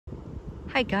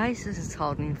Hi guys, this is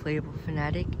called Inflatable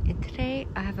Fanatic, and today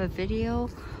I have a video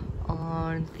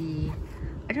on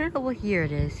I don't know what year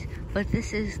it is, but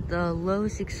this is the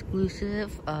Lowe's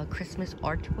exclusive Christmas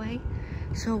archway.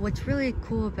 So what's really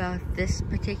cool about this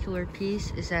particular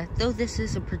piece is that though this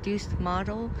is a produced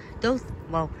model, though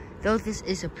this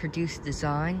is a produced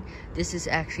design, this is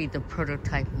actually the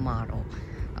prototype model.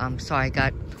 Sorry, I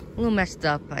got a little messed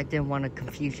up. I didn't want to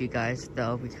confuse you guys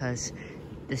though, because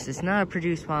this is not a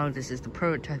produced model, this is the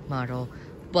prototype model,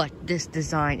 but this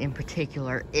design in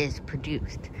particular is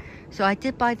produced. So I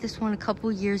did buy this one a couple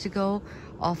years ago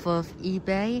off of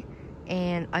eBay,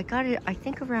 and I got it, I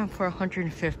think, around for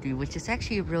 $150, which is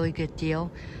actually a really good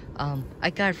deal.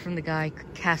 I got it from the guy,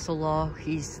 Castle Law.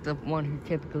 He's the one who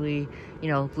typically,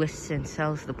 lists and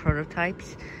sells the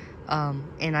prototypes.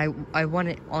 And I won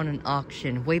it on an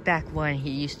auction way back when he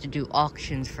used to do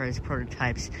auctions for his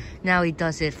prototypes. Now he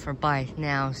does it for buy it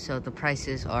now, so the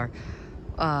prices are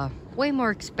way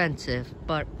more expensive.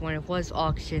 But when it was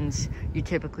auctions, you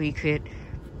typically could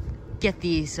get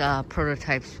these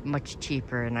prototypes much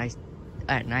cheaper,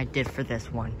 and I did for this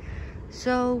one.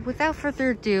 So without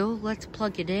further ado, let's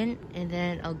plug it in, and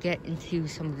then I'll get into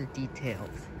some of the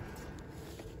details.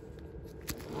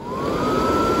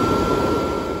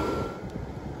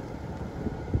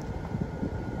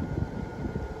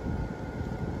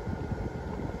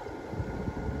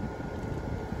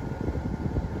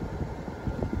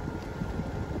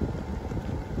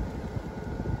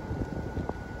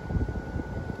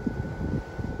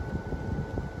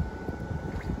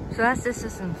 So as this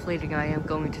is inflating, I am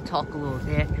going to talk a little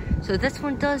bit. So this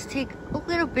one does take a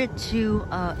little bit to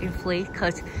inflate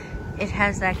because it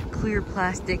has that clear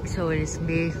plastic, so it is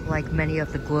made like many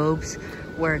of the globes,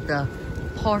 where the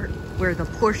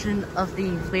portion of the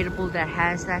inflatable that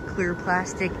has that clear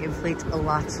plastic inflates a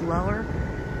lot slower.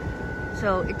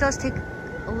 So it does take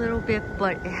a little bit,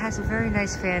 but it has a very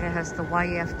nice fan. It has the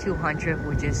YF 200,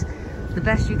 which is the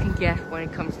best you can get when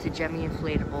it comes to Gemmy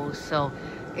inflatables. So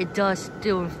it does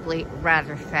still inflate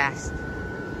rather fast.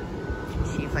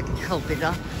 Let's see if I can help it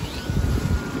up.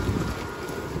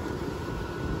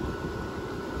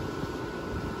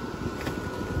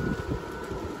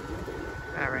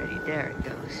 Alrighty, there it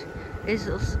goes. It's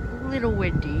a little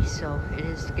windy, so it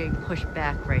is getting pushed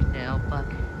back right now, but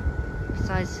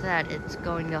besides that, it's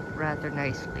going up rather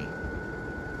nicely.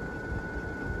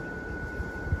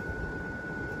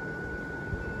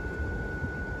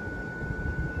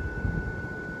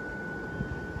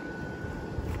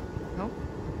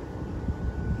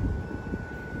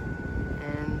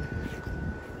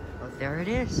 There it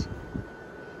is.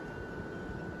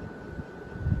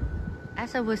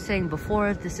 As I was saying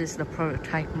before, this is the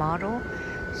prototype model.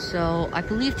 So I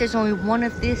believe there's only one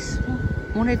of these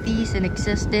in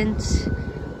existence.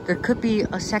 There could be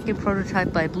a second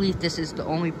prototype, but I believe this is the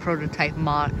only prototype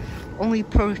model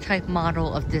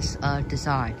of this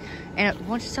design. And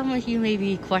some of you may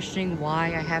be questioning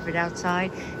why I have it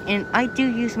outside, and I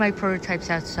do use my prototypes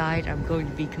outside. I'm going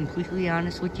to be completely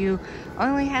honest with you. I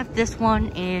only have this one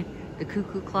and the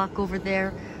cuckoo clock over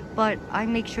there, but I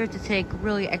make sure to take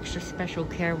really extra special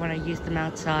care when I use them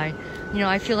outside.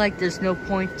 I feel like there's no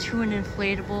point to an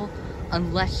inflatable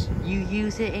unless you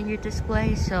use it in your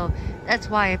display, so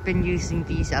that's why I've been using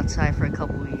these outside for a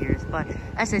couple of years. But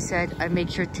as I said, I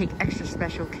make sure to take extra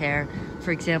special care.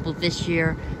 For example, this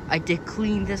year I did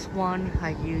clean this one.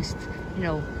 I used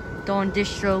Dawn dish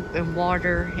soap and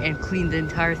water and cleaned the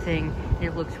entire thing, and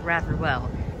it looks rather well.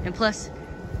 And plus,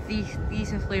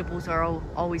 these inflatables are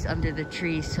always under the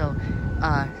tree, so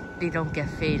they don't get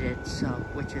faded, so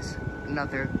which is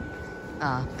another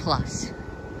plus.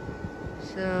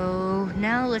 So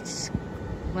now let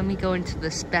me go into the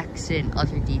specs and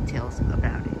other details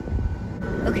about it.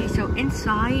 Okay, so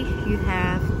inside you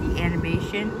have the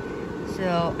animation.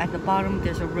 So at the bottom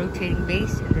there's a rotating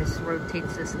base, and this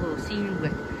rotates this little scene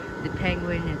with the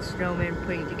penguin and snowman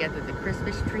putting together the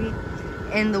Christmas tree.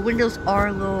 And the windows are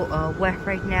a little wet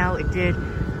right now. I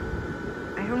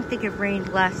don't think it rained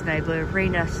last night, but it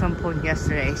rained at some point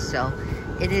yesterday, so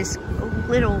it is a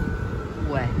little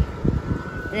wet.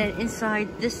 And then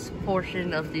inside this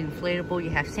portion of the inflatable, you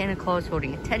have Santa Claus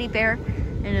holding a teddy bear,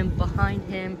 and then behind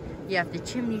him, you have the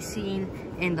chimney scene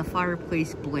and the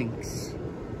fireplace blinks.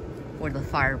 Or the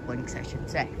fire blinks, I should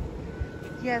say.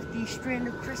 You have the strand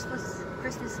of Christmas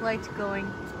lights going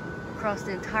across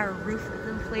the entire roof of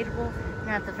the inflatable, and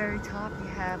at the very top you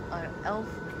have an elf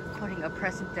putting a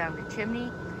present down the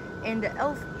chimney, and the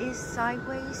elf is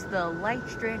sideways. The light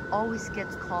strand always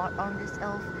gets caught on this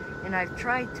elf, and I've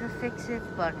tried to fix it,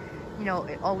 but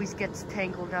it always gets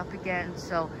tangled up again,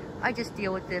 so I just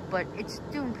deal with it. But it's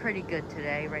doing pretty good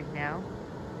today right now.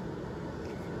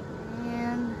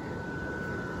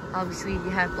 Obviously, you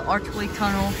have the archway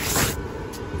tunnel.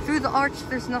 Through the arch,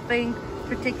 there's nothing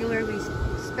particularly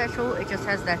special. It just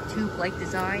has that tube-like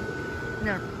design.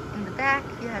 Now, in the back,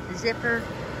 you have the zipper,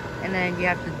 and then you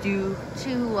have to do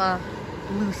two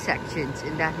blue sections,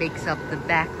 and that makes up the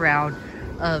background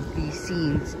of the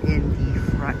scenes in the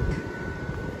front.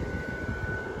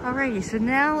 Alrighty, so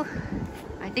now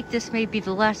I think this may be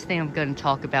the last thing I'm going to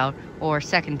talk about, or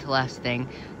second to last thing.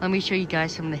 Let me show you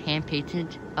guys some of the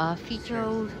hand-painted features.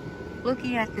 So,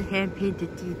 looking at the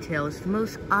hand-painted details, the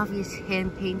most obvious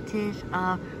hand-painted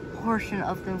portion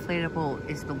of the inflatable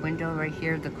is the window right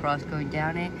here, the cross going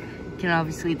down it. You can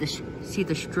obviously see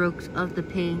the strokes of the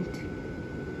paint.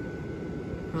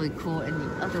 Really cool. And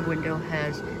the other window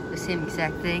has the same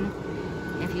exact thing.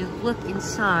 If you look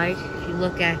inside, if you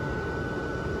look at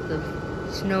the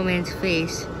snowman's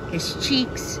face, his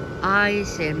cheeks,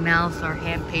 eyes, and mouth are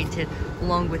hand-painted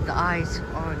along with the eyes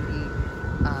on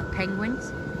the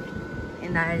penguins.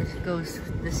 And that goes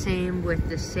the same with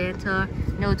the Santa.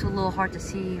 I know it's a little hard to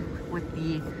see with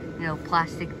the,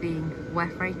 plastic being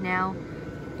wet right now,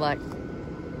 but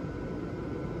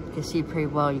you can see pretty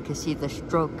well. You can see the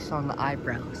strokes on the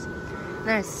eyebrows. And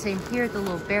then it's the same here, the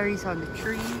little berries on the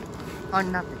tree. Oh,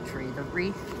 not the tree, the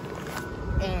wreath.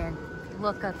 And if you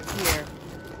look up here,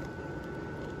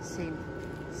 same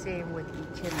with the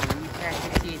chimney. You can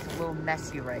actually see it's a little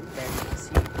messy right there. You can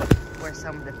see where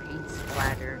some of the paint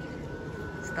splattered.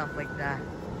 Stuff like that.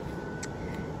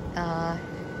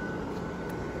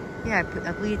 Yeah,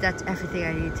 I believe that's everything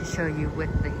I need to show you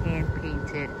with the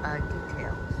hand-painted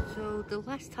details. So the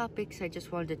last topics I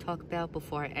just wanted to talk about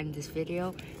before I end this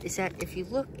video is that if you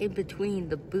look in between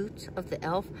the boots of the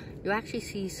elf, you actually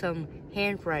see some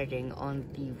handwriting on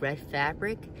the red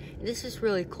fabric. And this is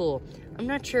really cool. I'm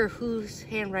not sure whose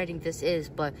handwriting this is,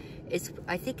 but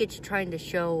I think it's trying to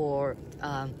show, or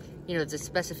the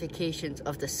specifications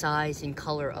of the size and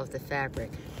color of the fabric.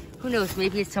 Who knows,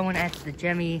 maybe it's someone at the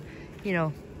Gemmy,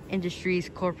 Industries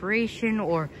Corporation,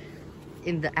 or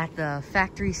at the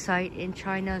factory site in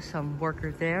China, some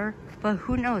worker there. But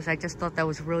who knows, I just thought that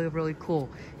was really, really cool.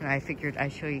 And I figured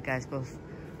I'd show you guys both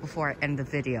before I end the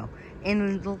video.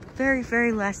 And the very,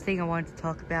 very last thing I wanted to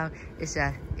talk about is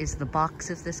the box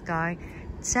of this guy.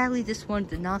 Sadly, this one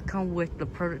did not come with the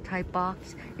prototype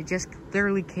box. It just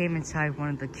literally came inside one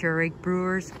of the Keurig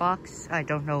Brewers box. I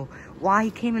don't know why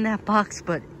it came in that box,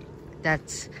 but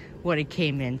that's what it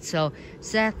came in. So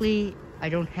sadly, I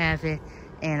don't have it,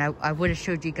 and I would have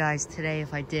showed you guys today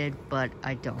if I did, but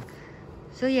I don't.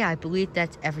 So yeah, I believe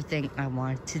that's everything I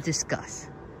wanted to discuss.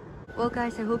 Well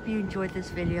guys, I hope you enjoyed this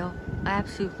video. I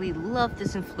absolutely love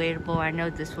this inflatable. I know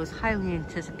this was highly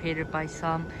anticipated by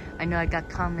some. I know I got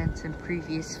comments in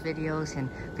previous videos and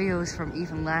videos from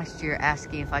even last year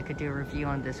asking if I could do a review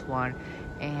on this one.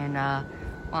 And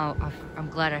well, I'm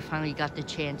glad I finally got the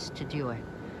chance to do it.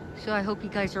 So I hope you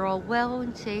guys are all well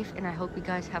and safe, and I hope you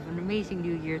guys have an amazing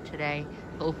new year today.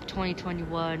 Hope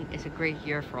 2021 is a great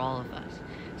year for all of us.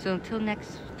 So until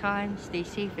next time, stay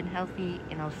safe and healthy,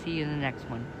 and I'll see you in the next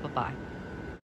one. Bye-bye.